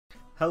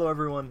Hello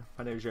everyone,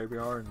 my name is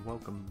Yeagerbr and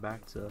welcome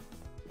back to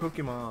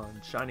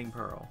Pokemon Shining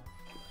Pearl.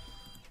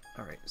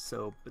 Alright,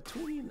 so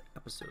between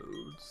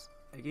episodes,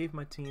 I gave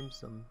my team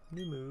some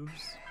new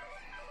moves.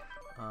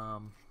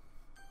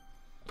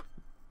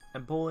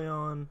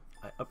 Empoleon,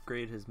 I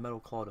upgraded his Metal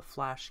Claw to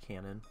Flash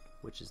Cannon,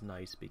 which is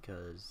nice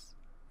because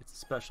it's a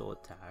special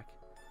attack,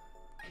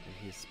 and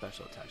his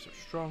special attacks are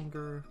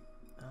stronger.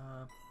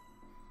 I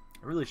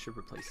really should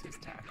replace his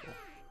Tackle.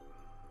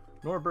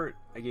 Norbert,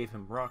 I gave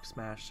him Rock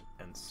Smash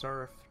and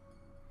Surf,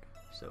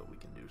 so we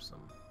can do some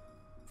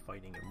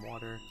fighting in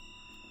water.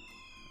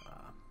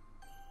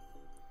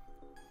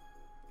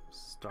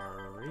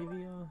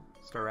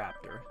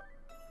 Staraptor,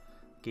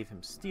 gave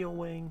him Steel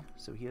Wing,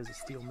 so he has a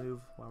steel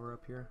move while we're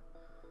up here.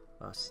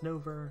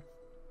 Snover,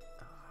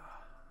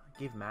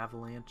 gave him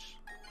Avalanche,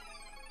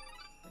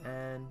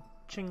 and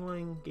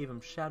Chingling gave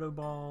him Shadow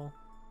Ball.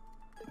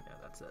 Yeah,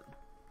 that's it.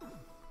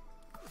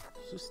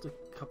 Just a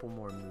couple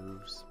more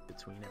moves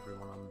between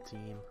everyone on the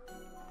team.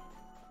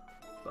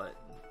 But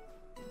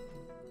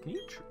can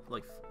you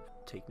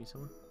take me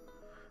somewhere?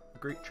 A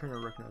great trainer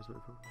recognized by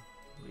the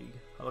League.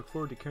 I look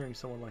forward to carrying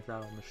someone like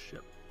that on the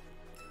ship.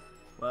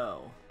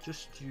 Well,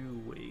 just you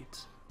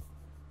wait.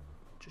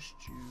 Just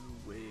you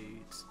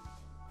wait.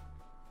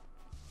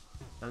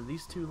 Now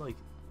these two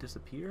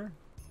disappear?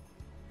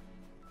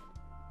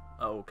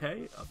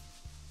 Okay.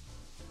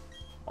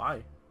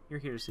 Why? You're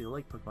here to see the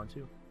lake Pokemon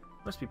too.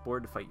 Must be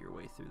bored to fight your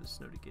way through the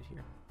snow to get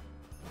here.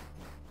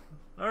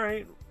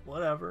 Alright,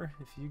 whatever,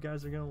 if you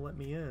guys are gonna let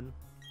me in.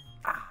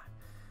 Ah!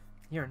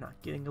 You're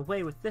not getting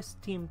away with this,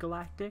 Team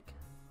Galactic!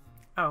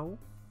 Oh,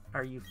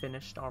 are you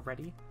finished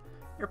already?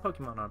 Your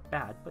Pokemon aren't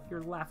bad, but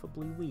you're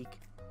laughably weak.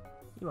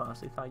 You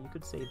honestly thought you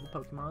could save the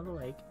Pokemon of the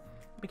lake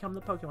and become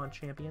the Pokemon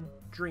champion?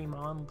 Dream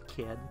on,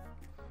 kid.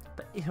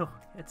 But ew,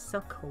 it's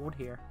so cold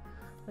here.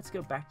 Let's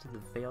go back to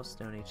the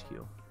Veilstone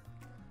HQ.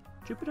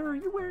 Jupiter, are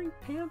you wearing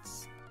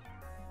pants?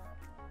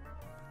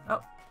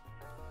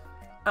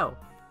 Oh,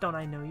 don't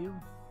I know you?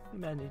 We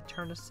met in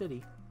Eterna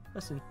City.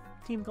 Listen,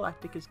 Team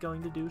Galactic is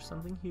going to do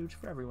something huge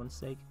for everyone's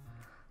sake.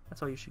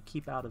 That's why you should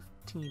keep out of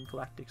Team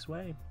Galactic's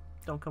way.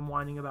 Don't come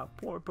whining about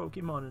poor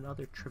Pokemon and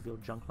other trivial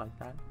junk like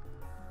that.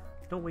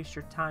 Don't waste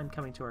your time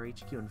coming to our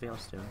HQ in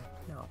Veilstone.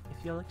 Now,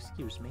 if you'll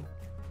excuse me.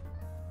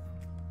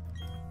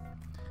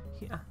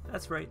 Yeah,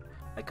 that's right.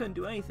 I couldn't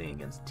do anything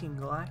against Team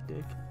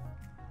Galactic.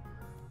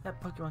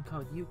 That Pokemon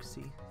called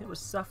Uxie, it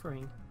was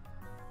suffering.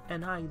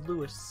 And I,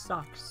 Lewis,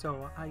 suck,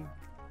 so I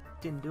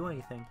didn't do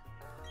anything.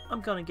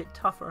 I'm gonna get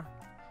tougher.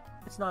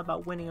 It's not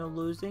about winning or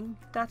losing.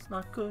 That's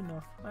not good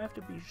enough. I have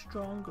to be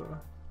stronger.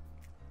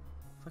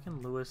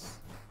 Fucking Lewis,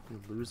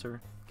 you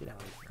loser. Get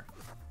out of here.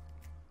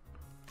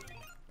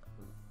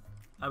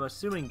 I'm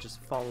assuming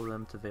just follow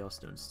them to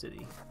Veilstone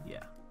City.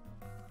 Yeah.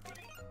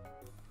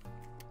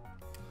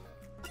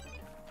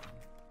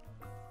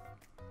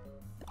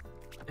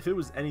 If it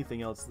was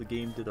anything else, the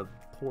game did a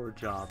poor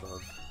job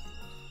of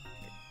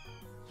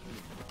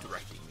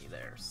directing me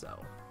there,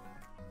 so.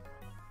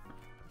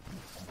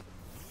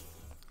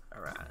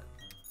 Alright,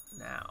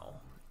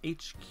 now,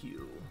 HQ.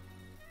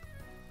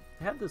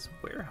 They had this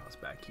warehouse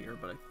back here,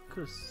 but I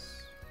could have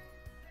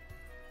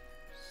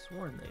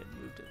sworn they had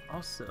moved it.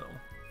 Also,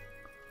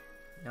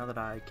 now that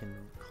I can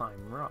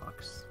climb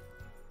rocks.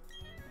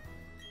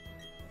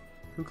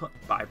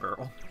 Bye,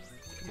 Burl.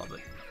 Love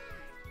it.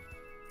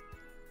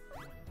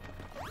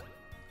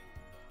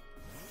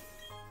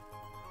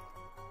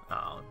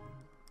 Oh.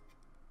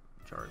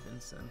 Jar of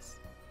incense.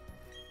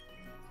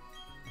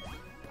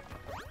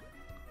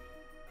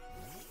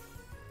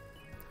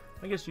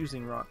 I guess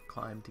using rock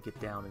climb to get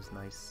down is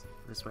nice.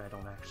 This way I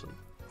don't actually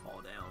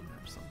fall down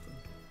or something.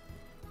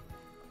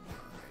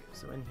 Alright,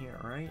 so in here,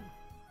 right?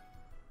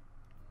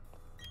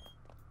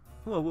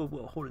 Whoa,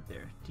 hold it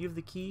there. Do you have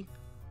the key?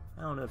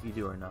 I don't know if you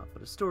do or not,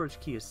 but a storage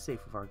key is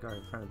safe with our guard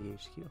in front of the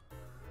HQ.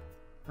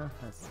 Huh,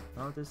 that's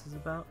not what this is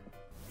about.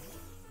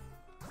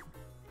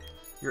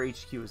 Your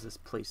HQ is this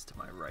place to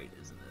my right,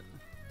 isn't it?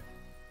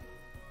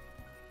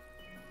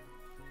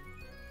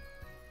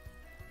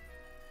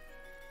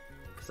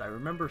 Because I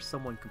remember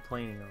someone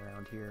complaining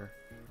around here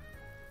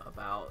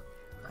about,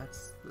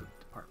 that's the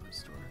department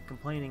store,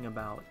 complaining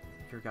about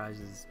your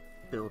guys'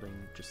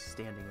 building just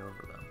standing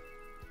over them.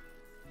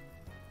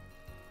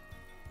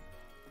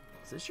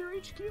 Is this your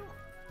HQ?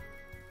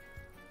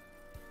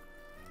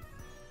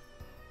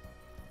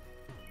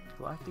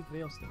 Galactic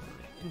Veilstone.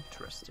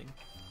 Interesting.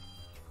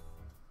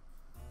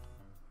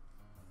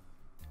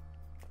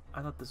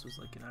 I thought this was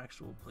like an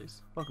actual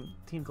place. Welcome,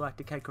 Team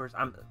Galactic Headquarters.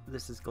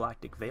 This is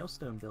Galactic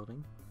Veilstone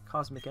Building.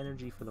 Cosmic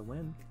energy for the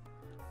win.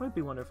 Wouldn't it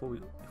be wonderful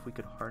if we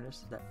could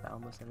harness that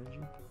boundless energy?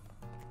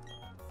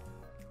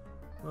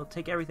 We'll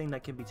take everything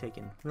that can be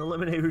taken. We'll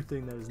eliminate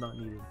everything that is not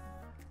needed.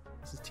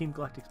 This is Team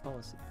Galactic's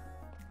policy.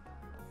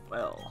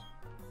 Well,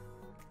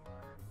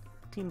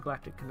 Team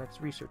Galactic conducts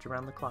research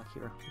around the clock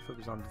here. We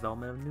focus on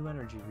development of new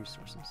energy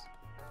resources.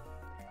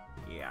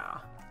 Yeah,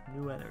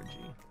 new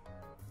energy.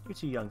 You're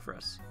too young for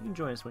us. You can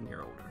join us when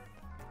you're older.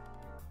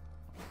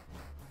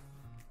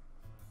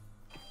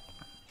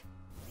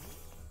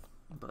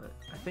 But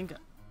I think...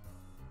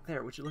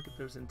 There, would you look at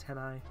those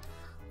antennae?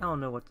 I don't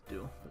know what to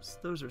do.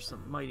 Those are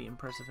some mighty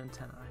impressive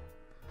antennae.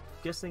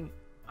 Guessing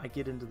I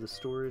get into the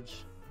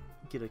storage,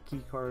 get a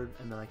key card,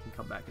 and then I can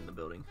come back in the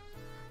building.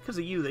 Because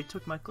of you, they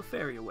took my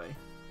Clefairy away.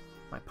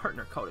 My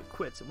partner called it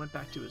quits and went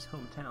back to his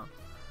hometown.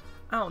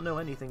 I don't know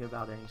anything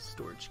about any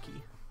storage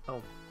key.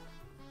 Oh.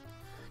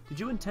 Did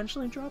you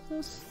intentionally drop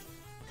this?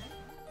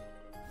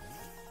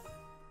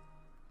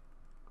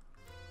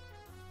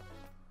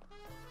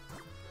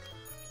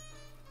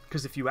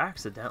 Because if you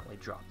accidentally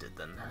dropped it,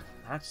 then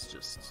that's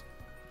just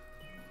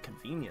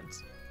convenient.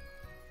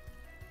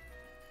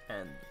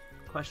 And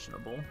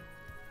questionable.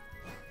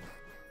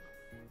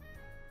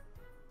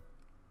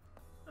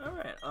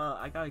 Alright,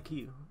 I got a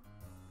key.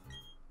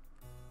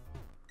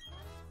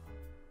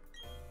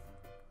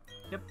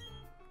 Yep.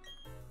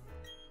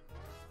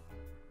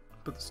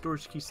 But the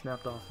storage key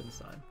snapped off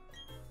inside.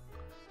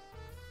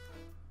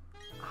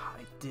 Ah,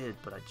 I did,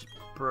 but I just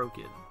broke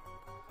it.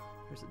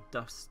 There's a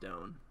dust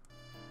stone.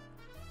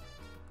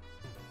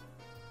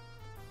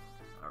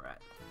 Alright,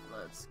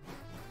 let's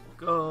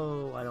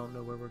go. I don't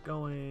know where we're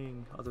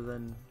going, other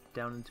than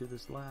down into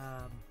this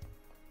lab.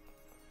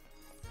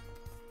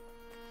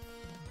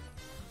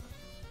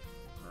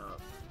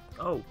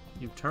 Oh,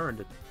 you turned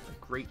at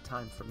a great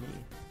time for me.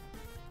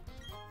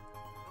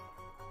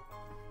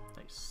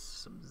 Nice,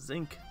 some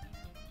zinc.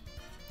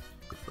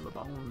 Good for the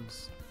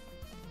bones.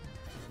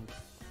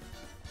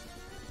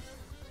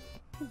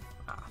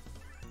 Ah,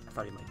 I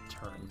thought he might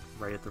turn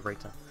right at the right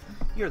time.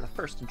 You're the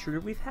first intruder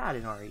we've had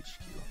in our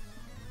HQ.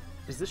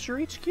 Is this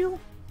your HQ?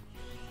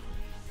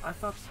 I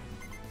thought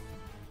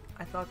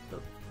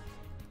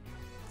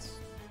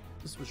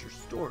this was your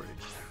storage.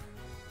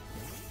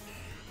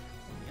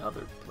 The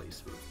other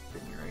place would have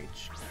been your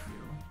HQ.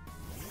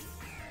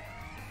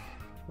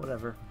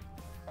 Whatever.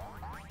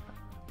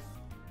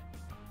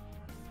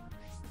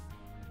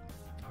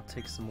 I'll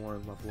take some more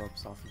level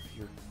ups off of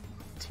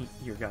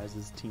your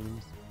guys'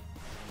 teams.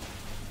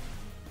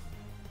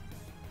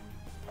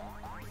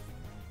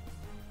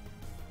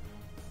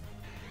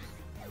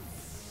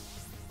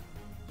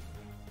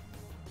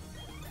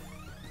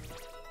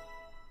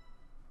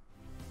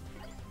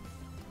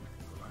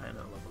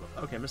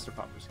 Okay, Mr.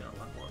 Popper's gonna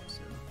level up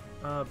soon.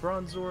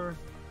 Bronzor,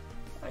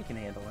 I can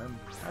handle him.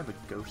 I have a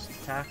ghost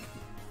attack.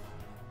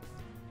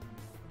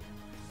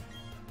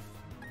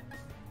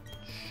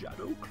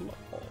 Shadow Claw.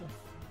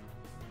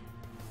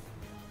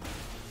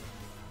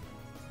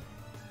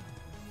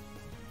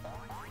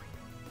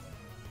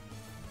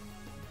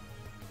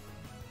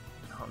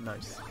 Oh,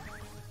 nice.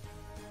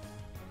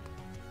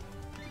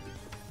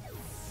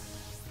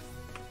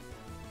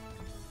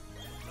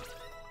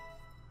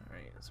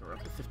 Alright, so we're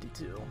up to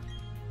 52.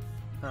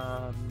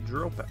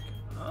 Dropek.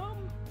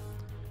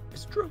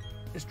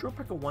 Is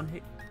Dropek a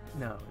one-hit?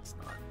 No, it's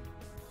not.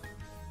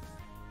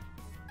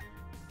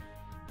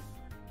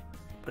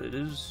 But it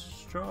is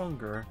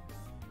stronger.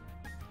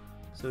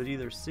 So it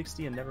either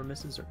 60 and never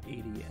misses, or 80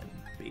 and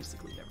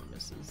basically never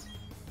misses.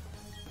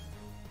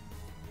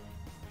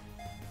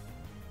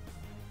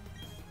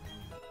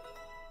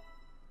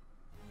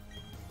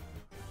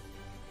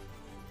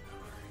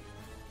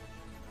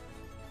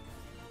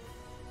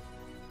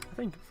 I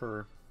think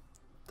for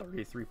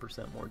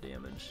 33% more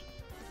damage,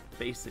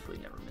 basically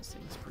never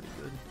missing is pretty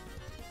good.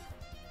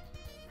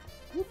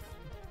 Whoop.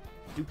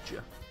 Duped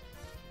ya.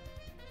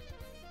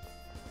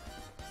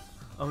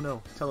 Oh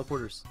no,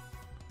 teleporters.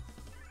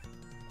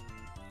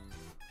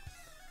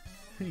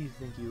 Who do you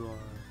think you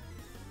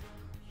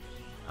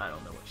are? I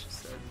don't know what she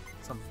said.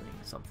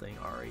 Something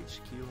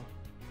RHQ.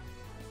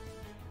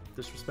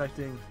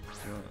 Disrespecting?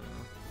 I don't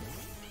know.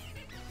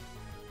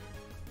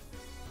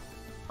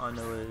 All I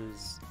know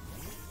is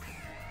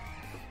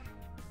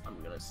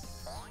I'm gonna...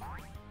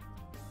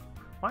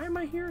 Why am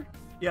I here?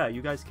 Yeah,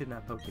 you guys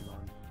kidnap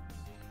Pokemon.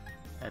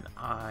 And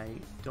I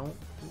don't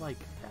like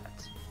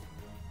that.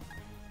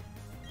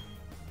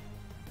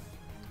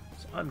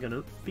 So I'm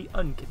gonna be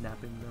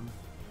unkidnapping them.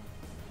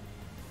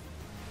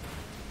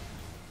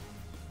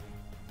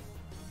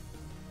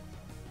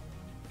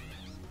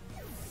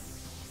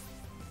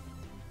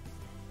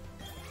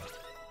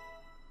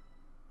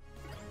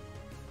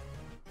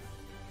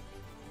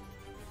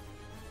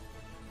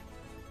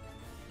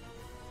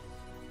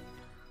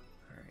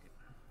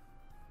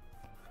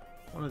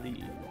 One of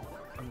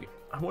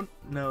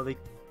the...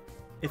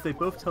 If they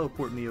both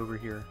teleport me over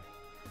here,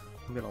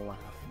 I'm gonna laugh,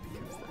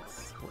 because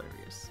that's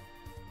hilarious.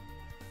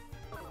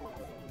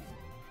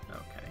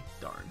 Okay,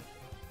 darn.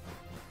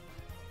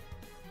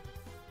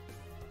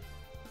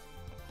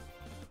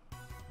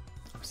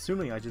 I'm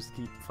assuming I just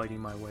keep fighting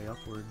my way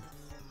upward.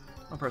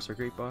 I'll impress our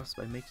great boss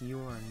by making you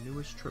our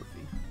newest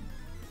trophy.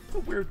 It's a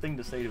weird thing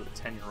to say to a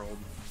 10-year-old.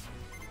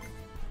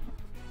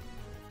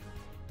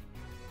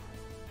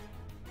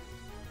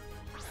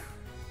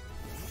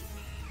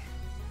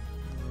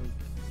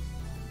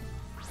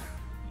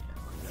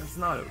 It's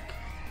not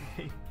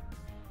okay.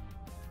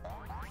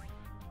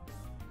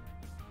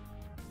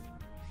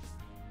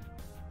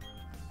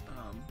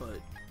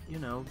 But, you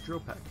know,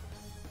 Dropek.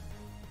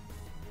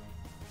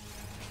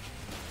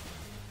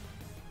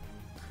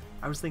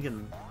 I was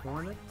thinking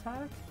horn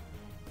attack?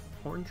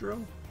 Horn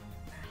drill?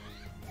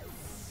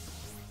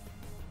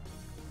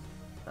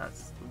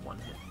 That's the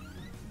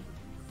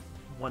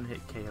one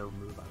hit KO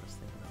move I was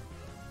thinking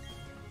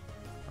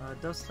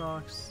of.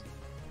 Dustox.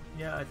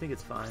 Yeah, I think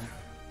it's fine.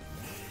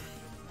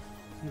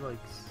 He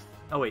likes...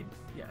 Oh wait,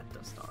 yeah,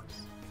 Dustox.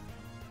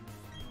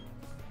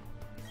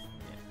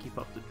 Yeah, keep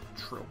up the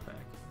Trill Pack.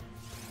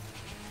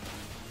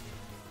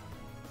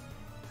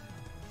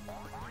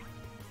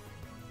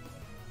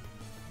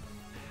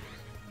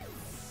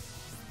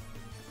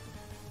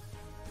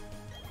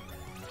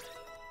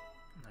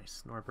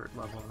 Nice, Norbert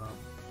leveling up.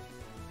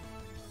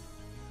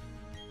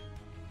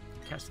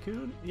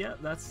 Cascoon? Yeah,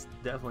 that's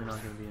definitely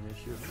not going to be an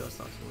issue if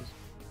Dustox was.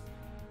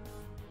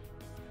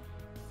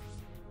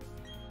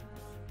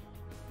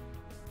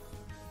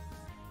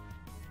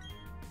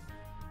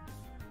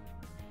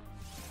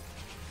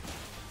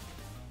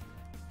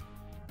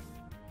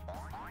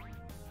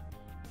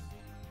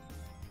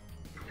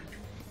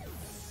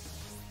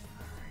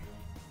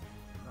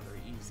 Another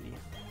easy.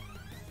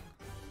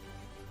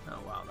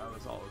 Oh wow, that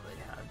was all that they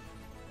had.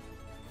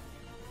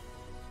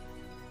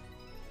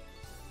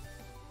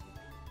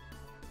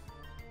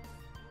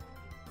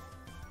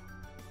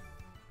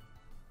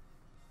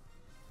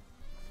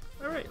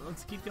 Alright,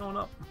 let's keep going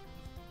up.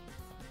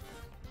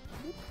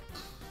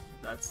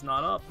 That's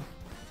not up.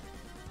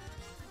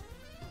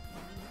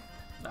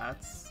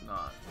 That's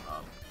not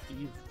up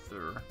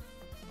either.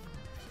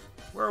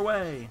 We're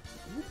away!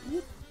 Whoop,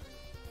 whoop.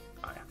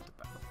 I have to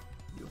battle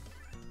you.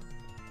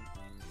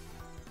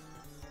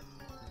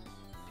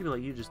 People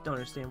like you just don't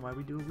understand why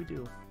we do what we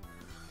do.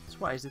 So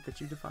why is it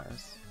that you defy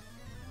us?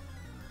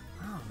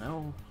 I don't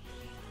know.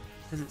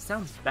 Because it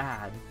sounds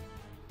bad.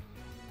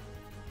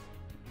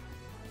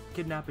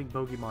 Kidnapping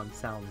Pokemon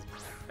sounds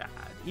bad,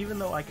 even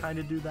though I kind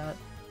of do that.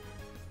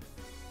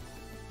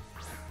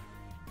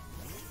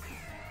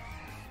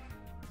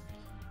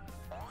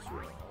 So,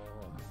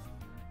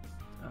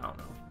 I don't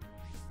know.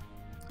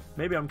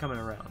 Maybe I'm coming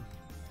around,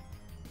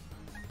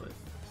 but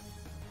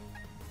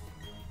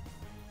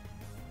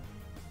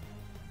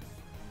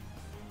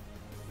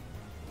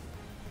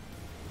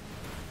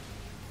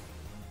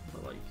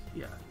like,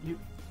 yeah, you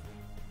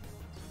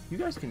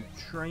guys can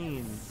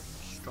train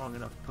strong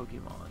enough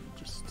Pokemon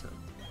just to,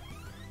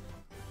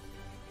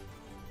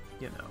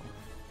 you know,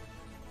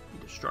 be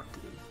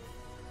destructive.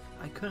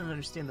 I couldn't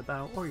understand the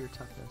battle or your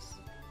toughness.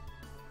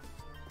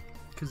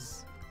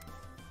 Because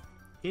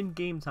in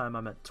game time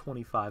I'm at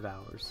 25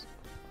 hours.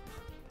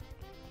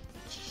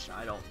 Which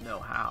I don't know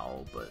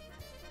how, but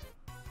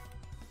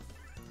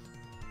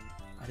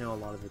I know a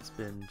lot of it's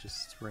been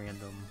just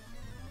random.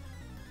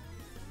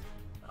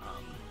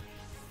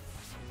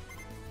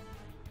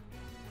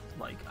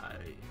 Like I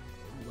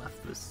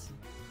left this,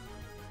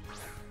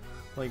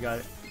 like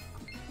I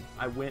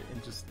went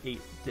and just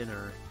ate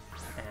dinner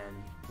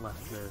and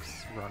left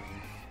this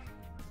running,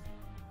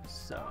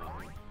 so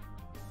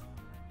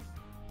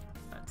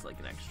that's like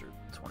an extra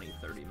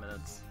 20-30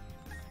 minutes.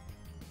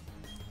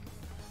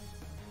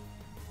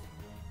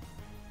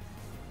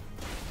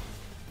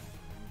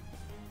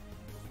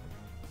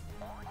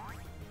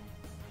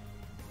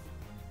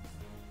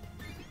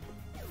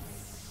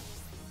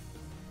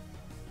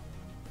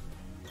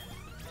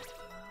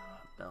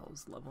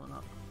 Bell's leveling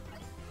up.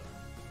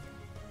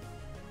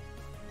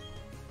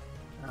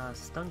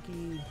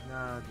 Stunky,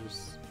 nah,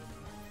 just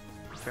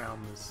drown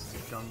this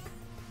skunk.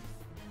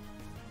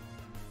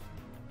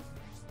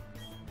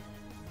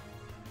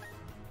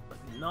 But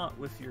not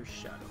with your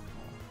Shadow Ball.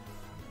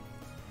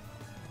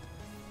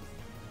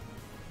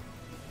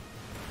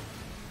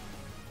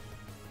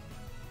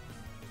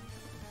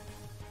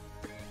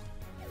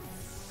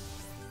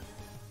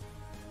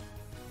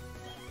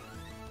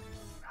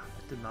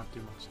 That did not do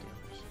much damage.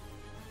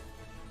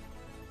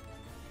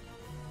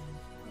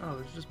 Oh,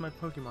 it's just my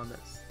Pokemon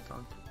that's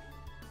stunned.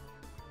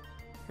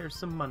 Here's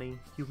some money,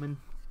 human.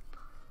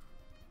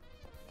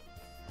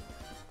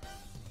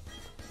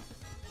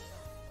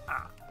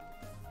 Ah.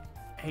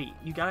 Hey,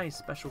 you got any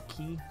special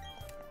key?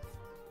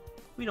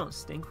 We don't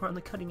stink, we're on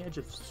the cutting edge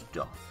of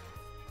stuff.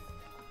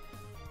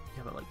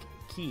 Yeah, but like,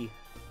 key.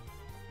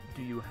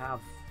 Do you have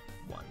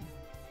one?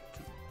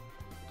 Do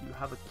you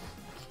have a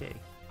key?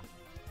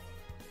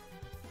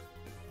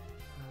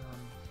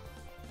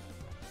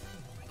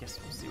 I guess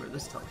we'll see where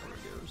this teleport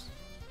goes.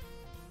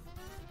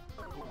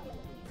 I don't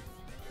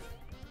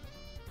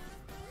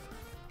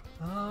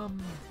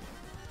know.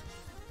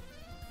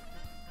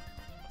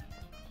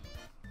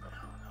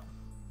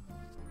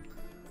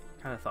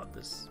 Kind of thought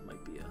this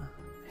might be a...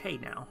 Hey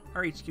now,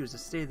 our HQ is a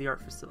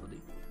state-of-the-art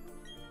facility.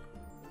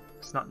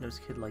 A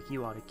snot-nosed kid like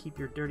you ought to keep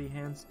your dirty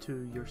hands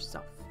to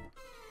yourself.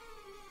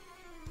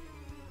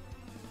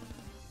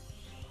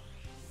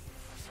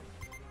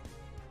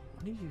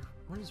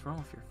 What is wrong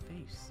with your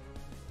face?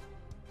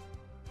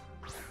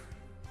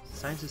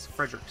 Scientist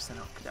Frederick sent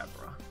out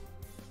Yeagerbr.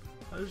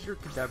 How does your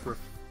Yeagerbr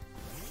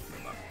feel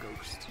about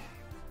Ghost?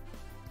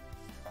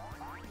 I'm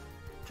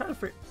trying to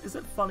figure, is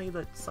it funny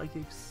that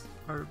psychics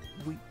are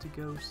weak to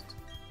Ghost?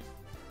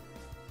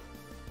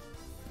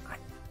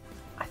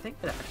 I think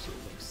it actually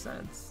makes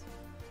sense.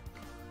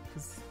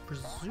 Because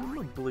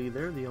presumably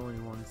they're the only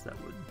ones that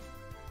would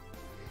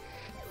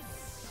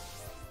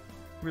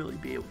really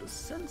be able to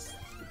sense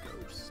the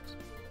ghost.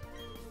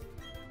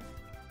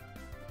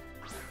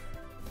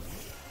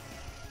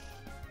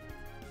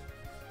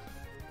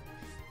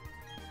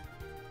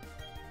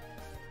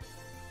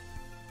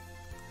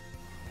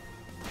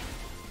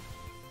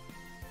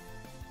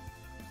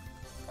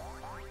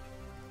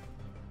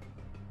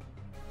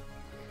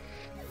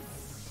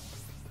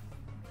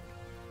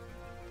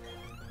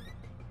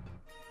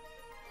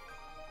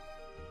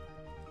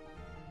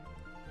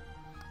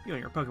 You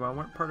and your Pokemon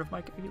weren't part of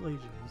my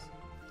calculations.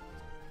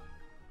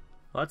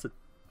 Well, that's a...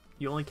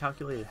 You only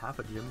calculated half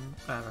a gym...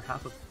 or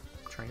half a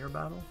trainer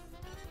battle?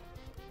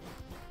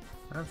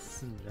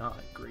 That's not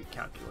great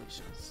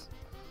calculations.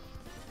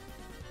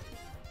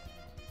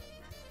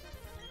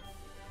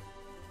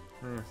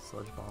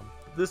 Sludge Bomb.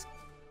 This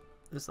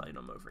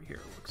item over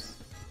here looks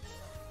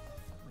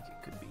like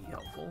it could be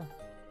helpful.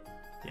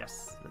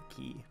 Yes, the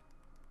key.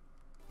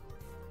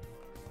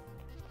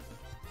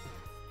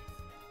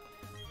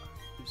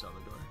 Who's on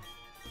the door?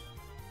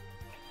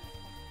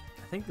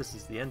 I think this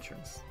is the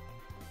entrance.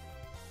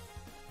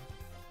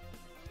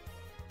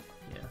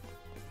 Yeah.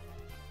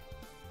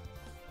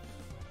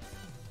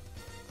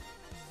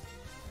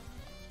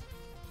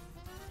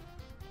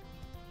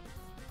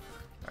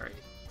 Alright,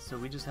 so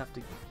we just have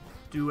to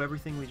do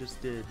everything we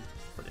just did,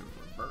 but in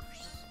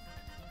reverse.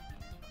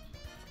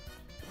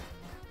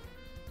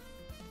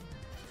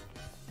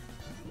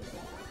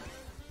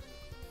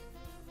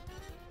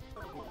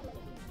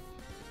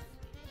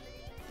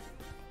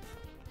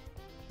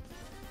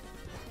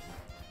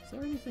 Is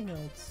there anything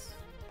else?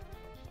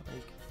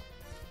 Like...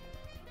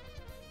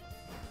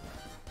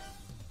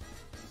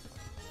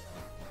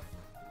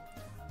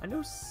 I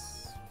know...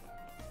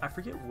 I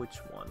forget which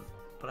one,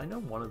 but I know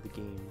one of the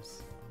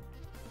games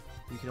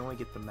you can only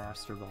get the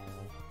Master Ball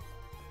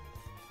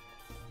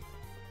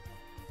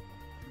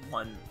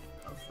one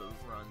of the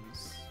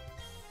runs.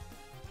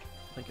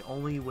 Like,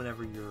 only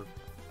whenever you're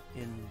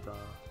in the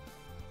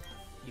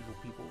Evil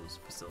People's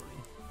facility.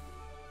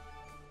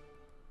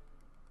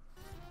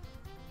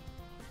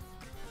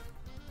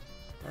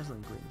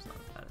 Dazzling Gleam's not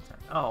a bad attack.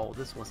 Oh,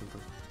 this wasn't the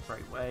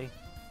right way.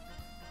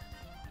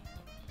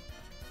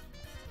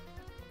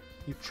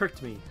 You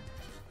tricked me.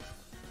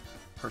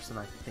 Person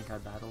I think I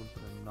battled,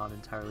 but I'm not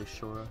entirely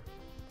sure.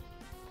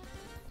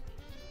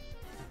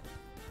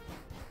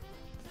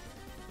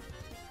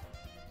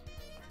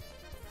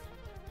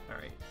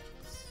 Alright,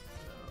 so...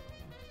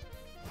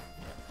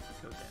 yeah,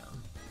 go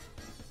down.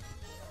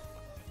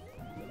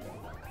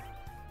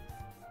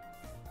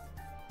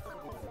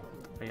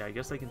 Oh, yeah, I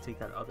guess I can take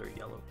that other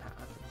yellow path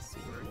and see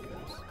where it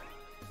goes.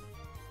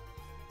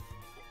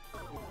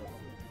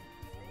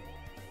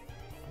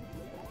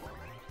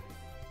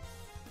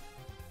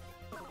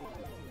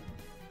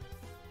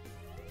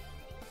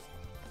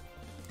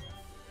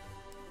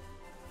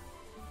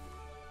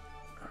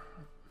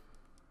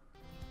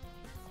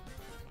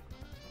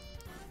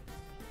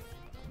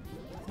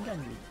 I think I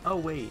need... oh,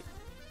 wait.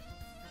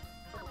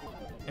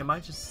 Am I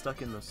just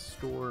stuck in the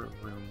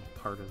storeroom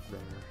part of their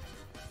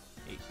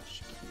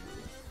HQ?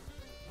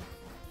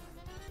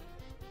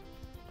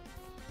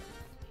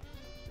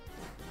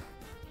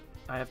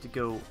 I have to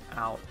go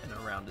out and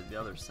around to the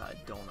other side,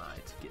 don't I,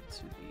 to get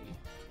to the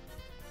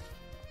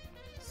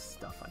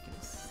stuff I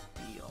can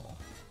steal.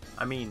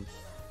 I mean,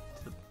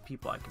 to the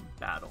people I can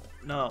battle.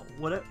 No,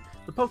 what?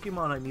 The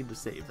Pokemon I need to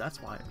save,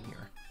 that's why I'm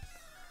here.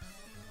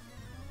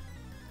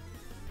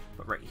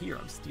 But right here,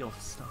 I'm stealing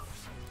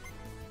stuff.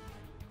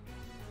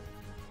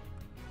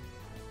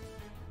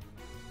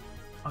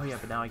 Oh yeah,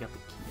 but now I got the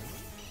key.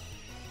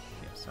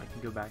 Yeah, so I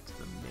can go back to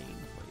the main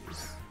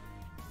place.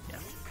 Yeah.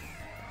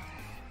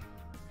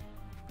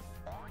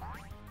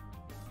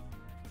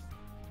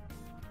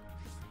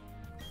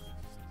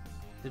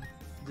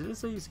 Did it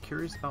say he's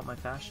curious about my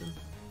fashion?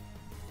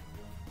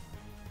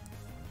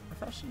 My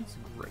fashion's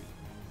great.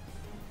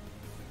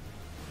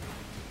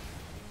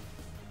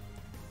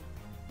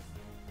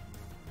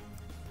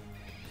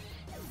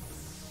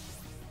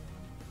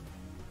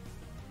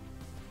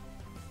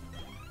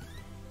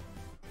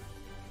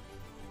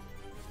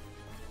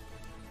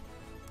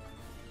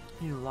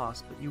 You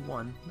lost, but you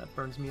won. That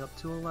burns me up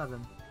to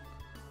 11.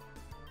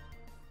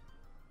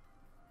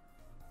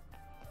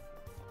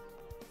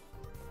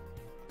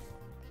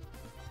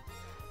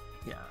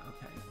 Yeah,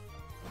 okay.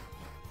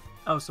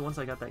 Oh, so once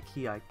I got that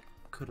key, I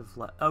could have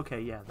let... okay,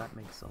 yeah, that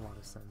makes a lot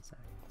of sense.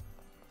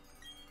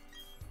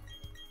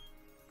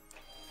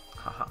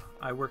 Haha,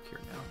 I work here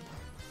now.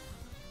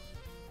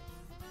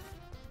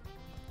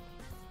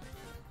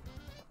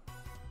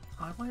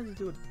 Oh, I wanted to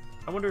do it...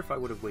 I wonder if I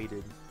would have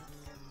waited...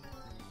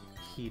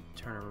 he'd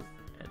turn around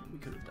and we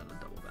could have done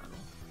a double battle.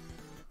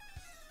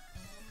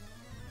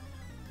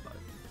 But...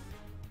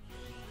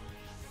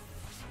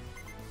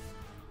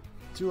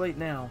 too late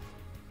now.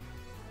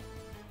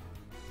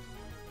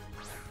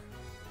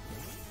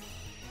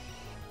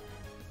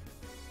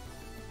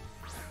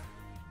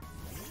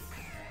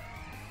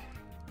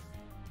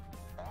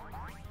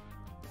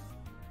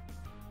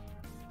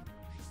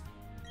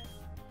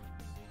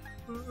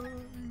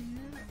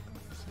 Yeah.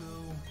 So,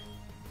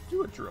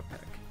 do a drill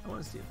peck. I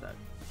want to see if that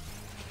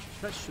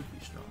should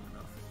be strong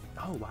enough.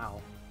 Oh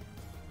wow.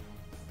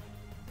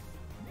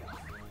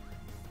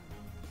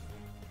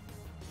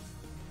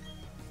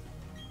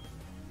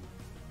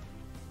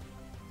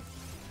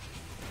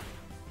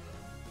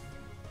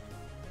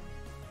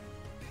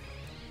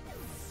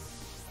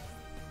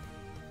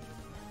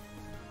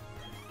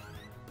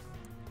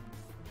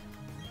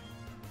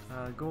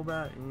 Go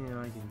back. Yeah,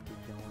 I can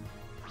keep going.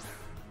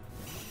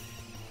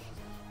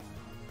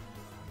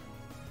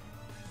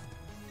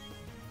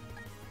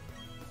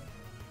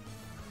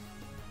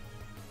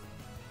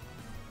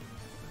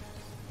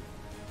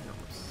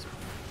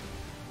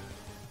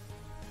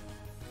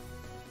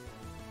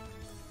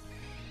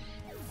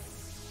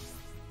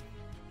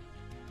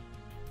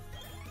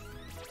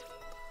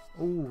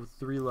 Oh,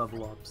 3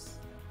 level ups.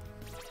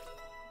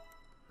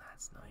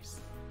 That's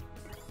nice.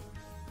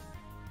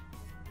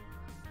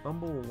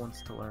 Bumble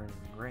wants to learn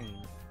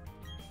Rain.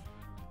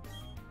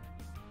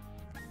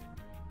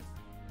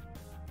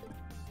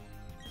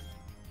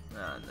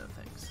 No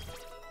thanks.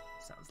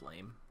 Sounds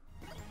lame.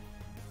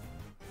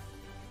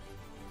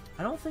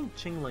 I don't think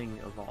Chingling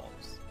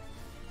evolves.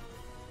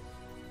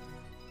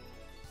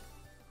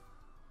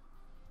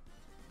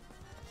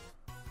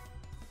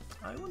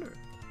 I wonder,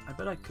 I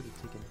bet I could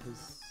have taken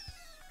his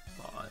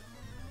spot on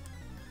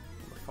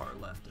the far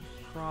left and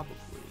probably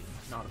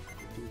not have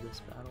to do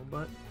this battle,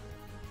 but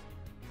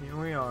here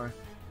we are.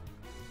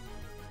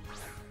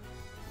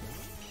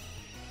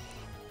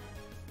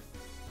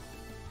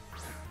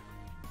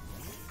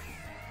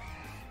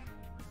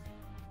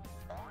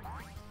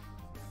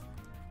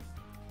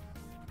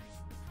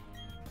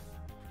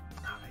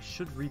 I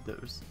should read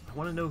those. I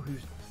want to know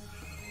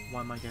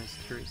why my guy's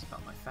curious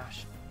about my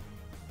fashion.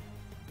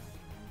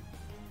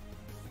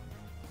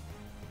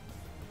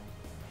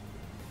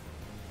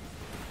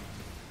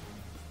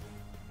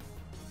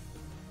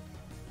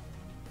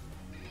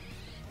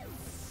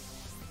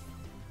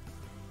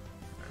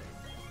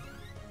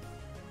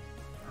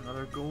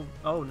 Another gold.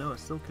 Oh no, a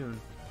Silcoon.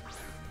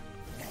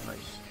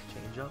 Nice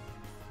change up.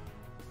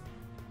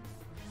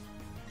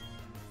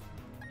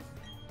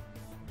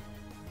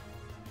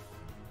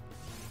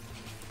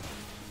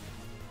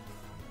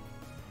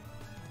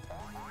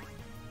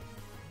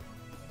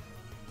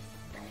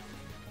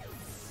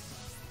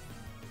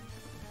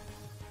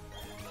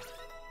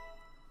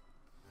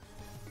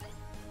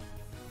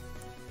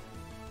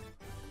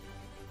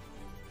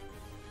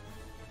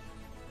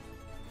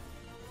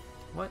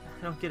 What?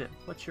 I don't get it.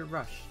 What's your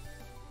rush?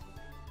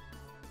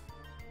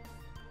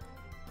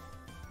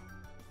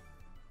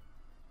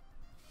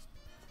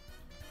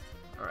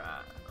 Alright,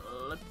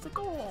 let's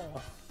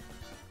go!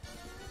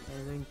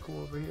 Anything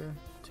cool over here?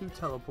 2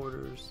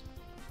 teleporters.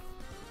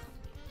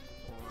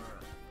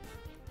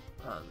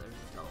 Or... there's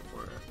a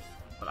teleporter.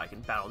 But I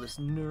can battle this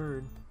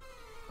nerd.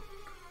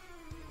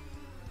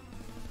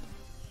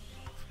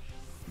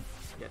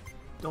 Yeah,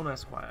 don't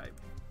ask why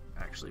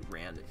I actually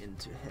ran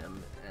into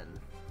him and...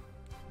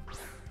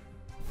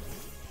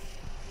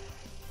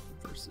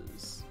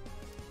 versus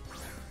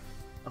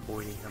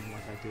avoiding him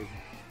like I did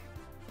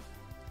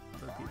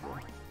other people,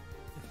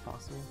 if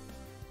possible.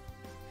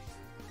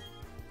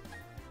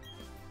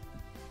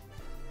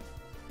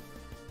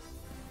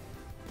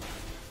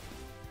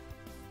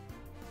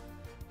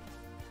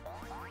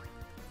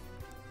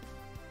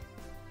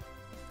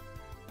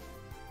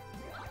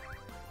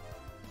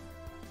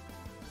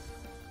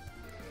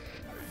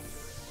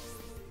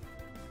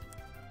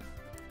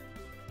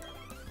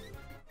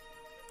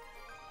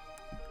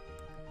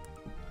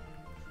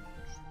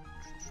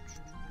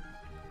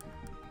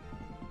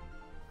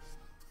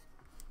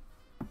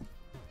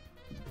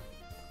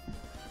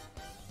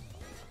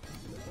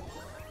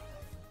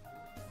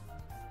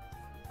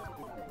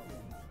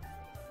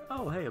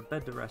 Oh, hey, a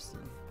bed to rest in.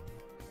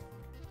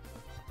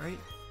 Right?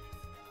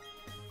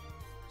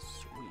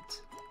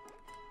 Sweet.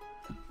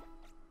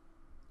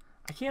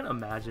 I can't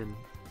imagine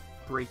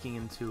breaking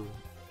into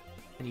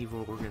an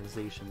evil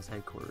organization's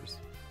headquarters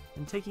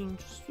and taking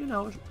just, you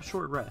know, a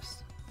short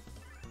rest.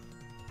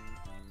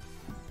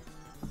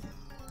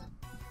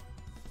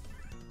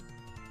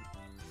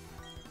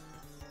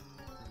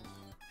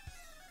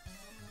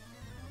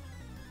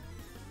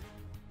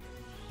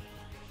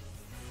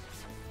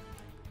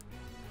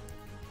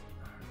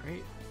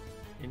 Alright,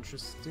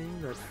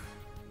 interesting that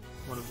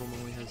one of them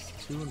only has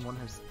 2 and one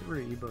has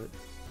 3, but...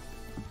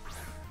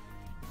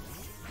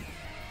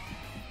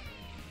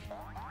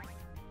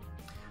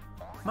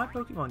 my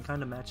Pokemon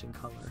kind of match in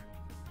color.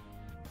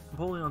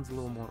 Empoleon's a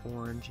little more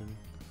orange and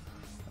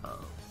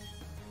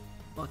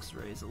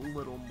Luxray's a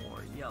little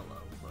more yellow,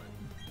 but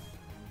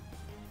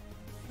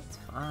it's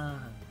fine.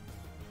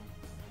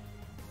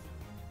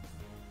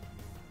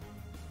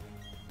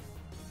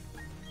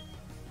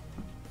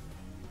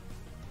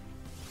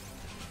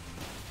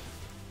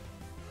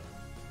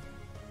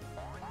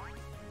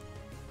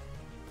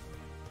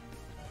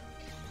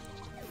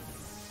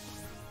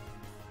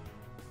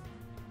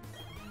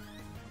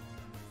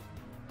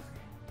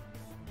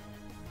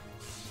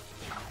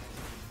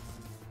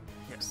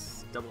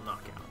 Yes, double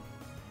knockout.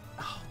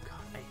 Oh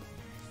god,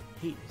 I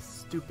hate his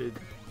stupid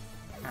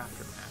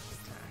aftermath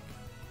attack.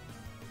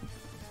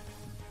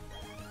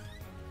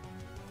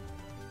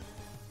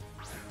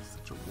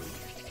 Such a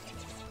waste.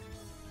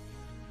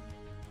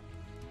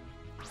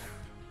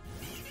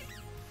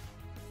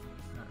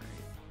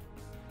 Alright.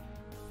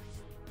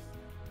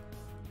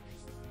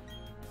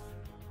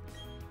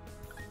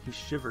 He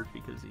shivered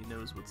because he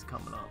knows what's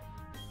coming up.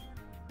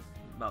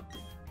 He's about to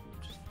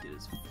just get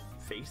his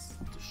face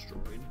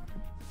destroyed.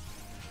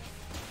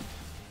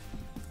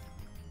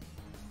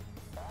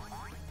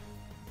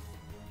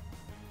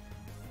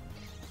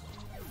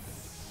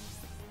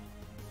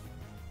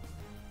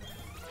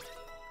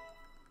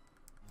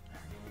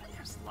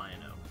 Yes,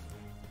 Lion-O.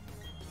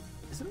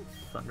 Isn't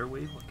Thunder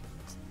Wave like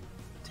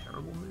a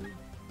terrible move?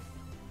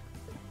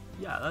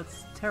 Yeah,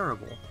 that's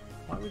terrible.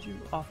 Why would you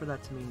offer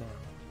that to me now?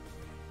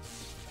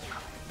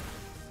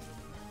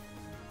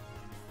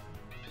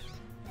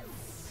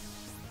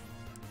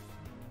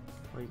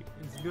 Like,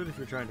 it's good if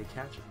you're trying to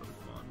catch a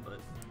Pokemon, but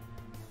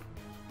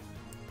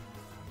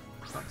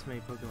there's not too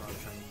many Pokemon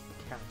trying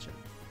to catch it.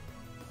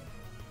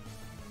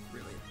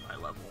 Really, at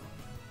my level.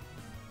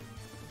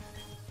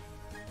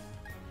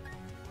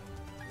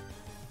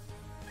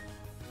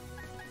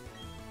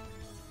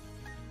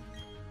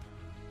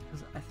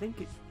 Because I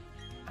think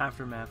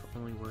Aftermath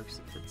only works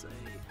if it's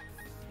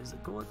a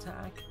physical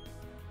attack.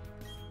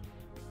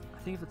 I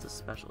think if it's a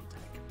special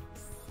attack,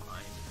 it's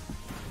fine.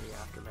 The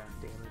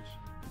Aftermath damage.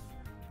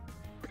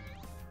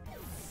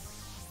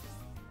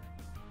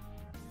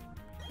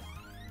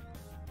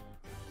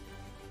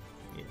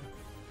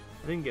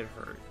 I didn't get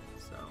hurt,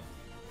 so.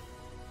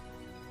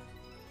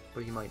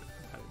 But he might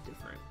have had a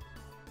different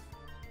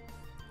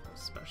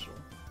special.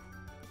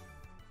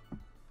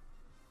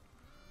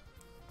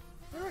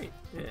 Alright,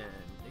 and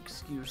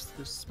excuse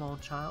this small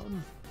child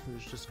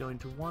who's just going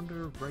to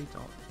wander right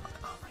on.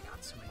 Oh my god,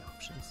 so many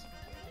options.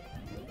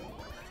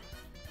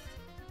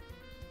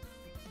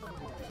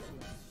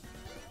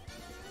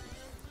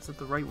 Is it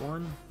the right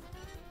one?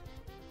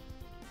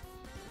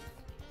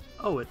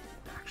 Oh, it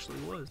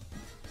actually was.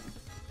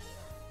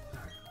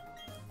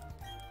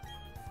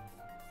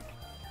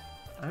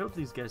 I hope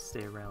these guys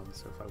stay around,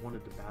 so if I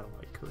wanted to battle,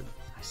 I could.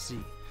 I see.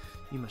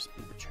 You must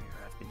be the trainer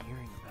I've been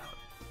hearing about.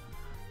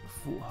 The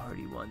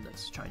foolhardy one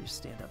that's trying to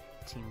stand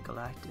up to Team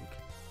Galactic.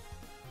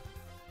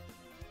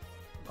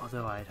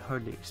 Although I'd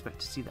hardly expect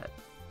to see that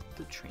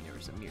the trainer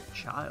is a mere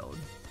child.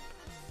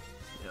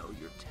 You know,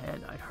 you're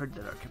 10. I'd heard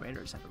that our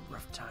commanders have a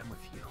rough time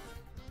with you.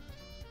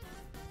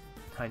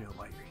 I know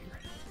why you're here.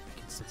 I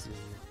can sense it in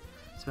you.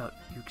 It's about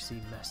Yuxi,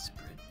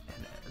 Mesprit,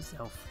 and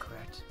Zelf,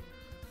 correct?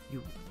 You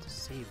want to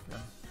save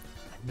them.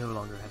 I no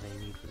longer have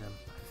any need for them.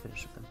 I've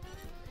finished with them.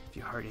 If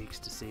your heart aches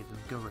to save them,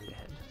 go right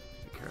ahead.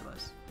 Be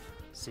careless.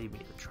 Save me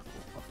the trouble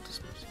of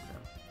disposing of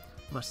them.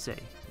 Must say,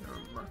 you're a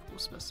remarkable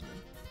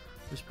specimen.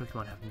 Those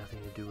Pokemon have nothing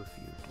to do with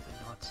you, do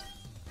they not?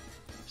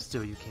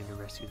 Still, you came to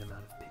rescue them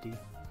out of pity.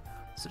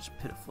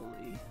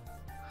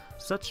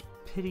 Such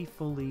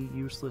pitifully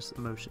useless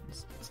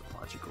emotions. It's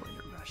illogical and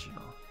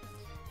irrational.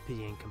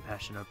 Pity and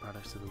compassion are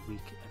products of the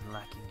weak and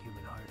lacking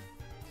human heart.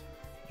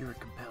 You are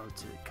compelled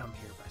to come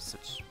here by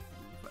such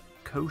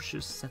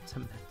precocious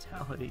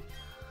sentimentality.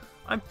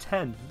 I'm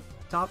 10.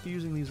 Stop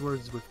using these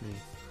words with me.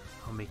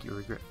 I'll make you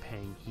regret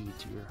paying heed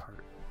to your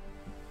heart.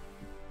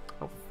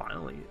 Oh,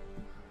 finally.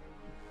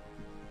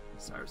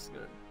 Cyrus is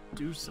gonna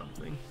do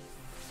something.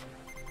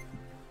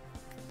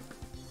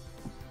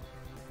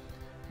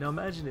 Now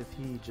imagine if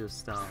he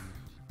just,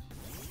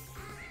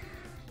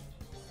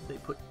 they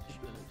put you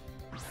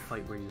in a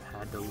fight where you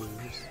had to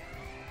lose.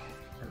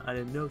 And I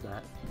didn't know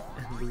that,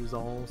 and lose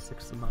all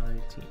 6 of my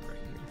team right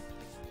here.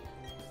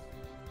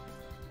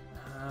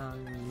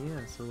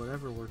 Yeah, so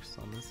whatever works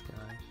on this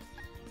guy.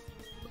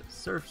 But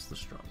Surf's the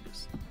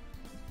strongest.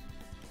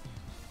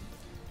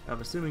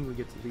 I'm assuming we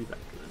get to leave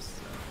after this,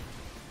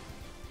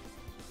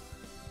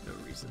 so no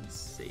reason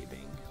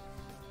saving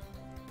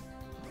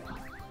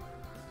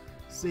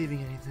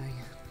anything.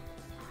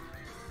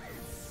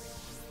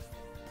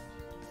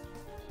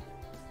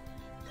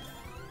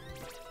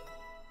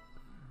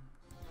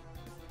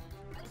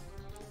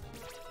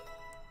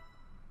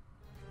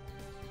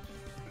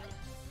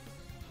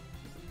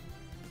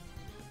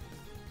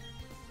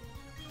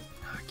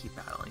 Keep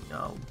battling.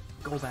 No,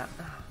 go back.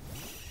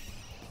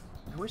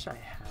 I wish I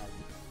had.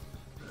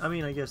 I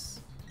mean, I guess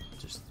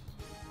just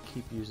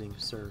keep using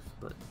Surf,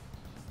 but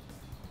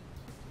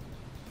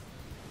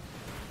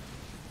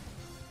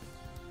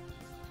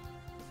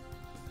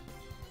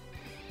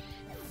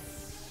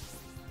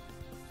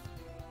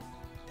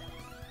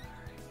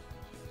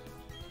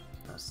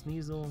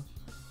Sneasel.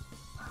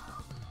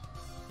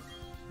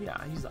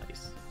 Yeah, he's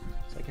ice,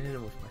 so I can hit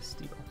him with my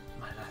Steel,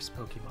 my last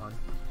Pokemon.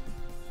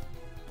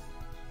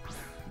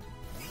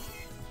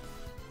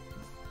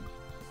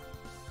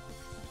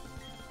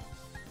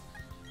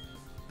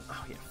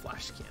 Oh yeah,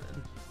 Flash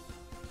Cannon.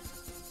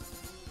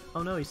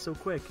 Oh no, he's so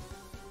quick.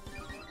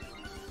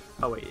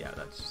 Oh wait, yeah,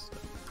 that's just to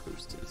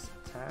boost his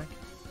attack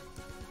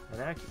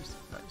and accuracy.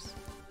 Nice.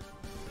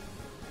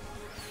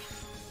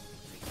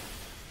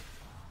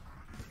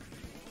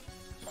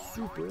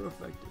 super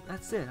effective.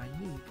 That's it, I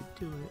knew you could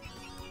do it.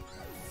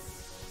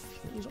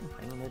 He's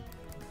unpainted.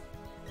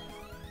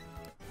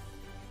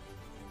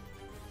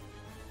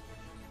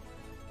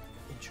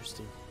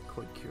 Interesting,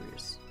 quite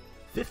curious.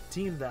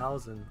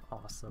 15,000,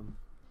 awesome.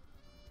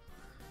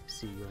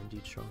 See, you're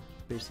indeed strong.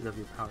 The basis of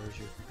your power is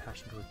your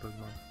passion toward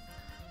Pokemon.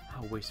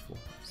 How wasteful.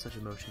 Such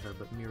emotions are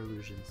but mere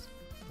illusions.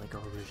 Like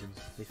all illusions,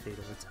 they fade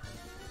over time,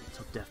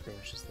 until death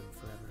banishes them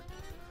forever.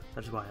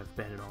 That is why I've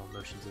abandoned all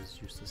emotions as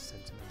useless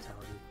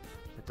sentimentality.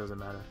 It doesn't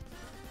matter.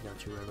 I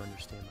doubt you will ever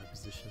understand my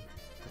position.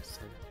 That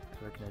said,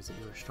 I recognize that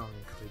you are strong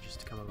and courageous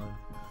to come alone.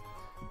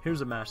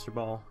 Here's a Master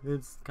Ball.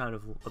 It's kind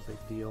of a big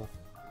deal.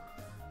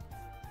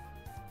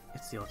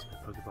 It's the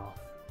ultimate Pokeball.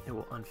 It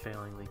will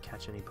unfailingly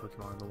catch any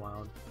Pokemon in the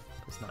wild.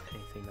 It's not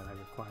anything that I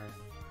require.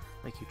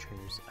 Like you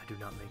trainers, I do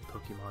not make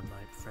Pokemon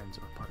my friends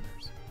or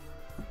partners.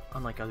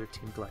 Unlike other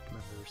Team Galactic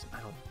members,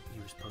 I don't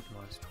use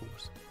Pokemon as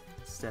tools.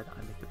 Instead,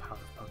 I make the power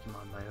of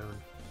Pokemon my own.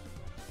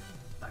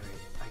 Alright,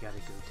 I gotta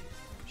go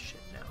do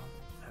shit now.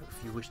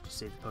 If you wish to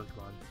save the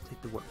Pokemon,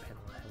 take the warp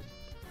panel ahead.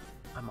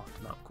 I'm off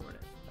to Mount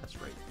Coronet.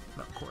 That's right,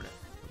 Mount Coronet,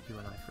 where you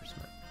and I first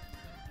met.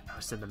 I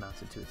will send the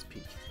mountain to its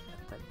peak,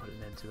 and then put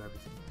an end to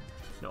everything.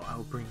 No, I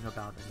will bring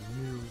about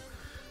a new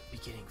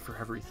beginning for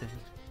everything.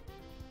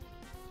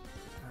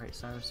 Alright,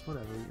 Cyrus,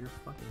 whatever, you're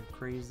fucking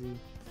crazy.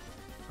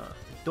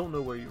 Don't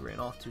know where you ran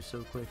off to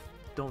so quick.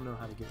 Don't know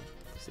how to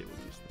disable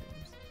these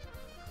things.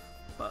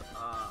 But,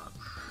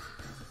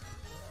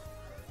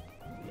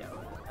 yeah,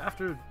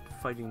 after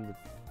fighting the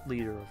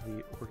leader of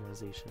the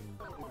organization,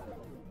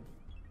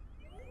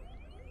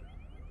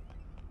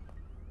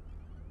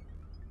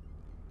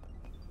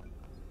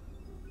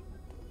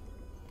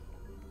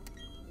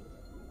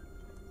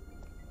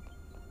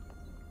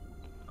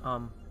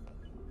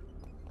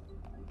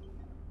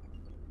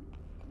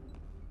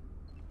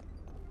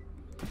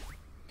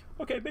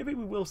 okay, maybe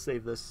we will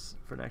save this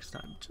for next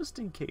time, just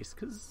in case,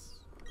 because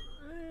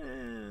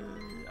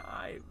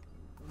I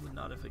would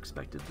not have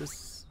expected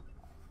this.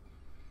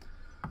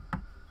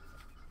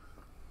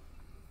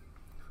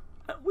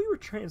 We were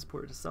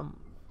transported to some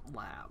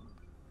lab,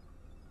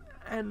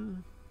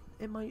 and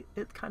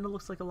it kind of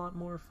looks like a lot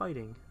more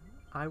fighting.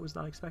 I was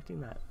not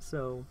expecting that.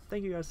 So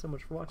thank you guys so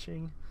much for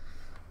watching.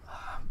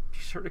 Be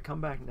sure to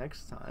come back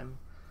next time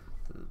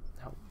to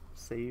help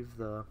save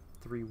the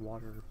 3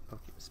 water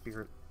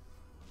spirit,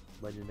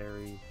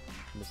 legendary,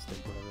 mystic,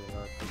 whatever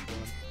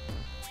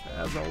they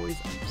are. As always,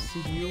 I'll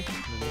see you in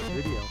the next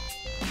video.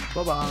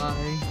 Bye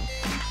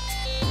bye.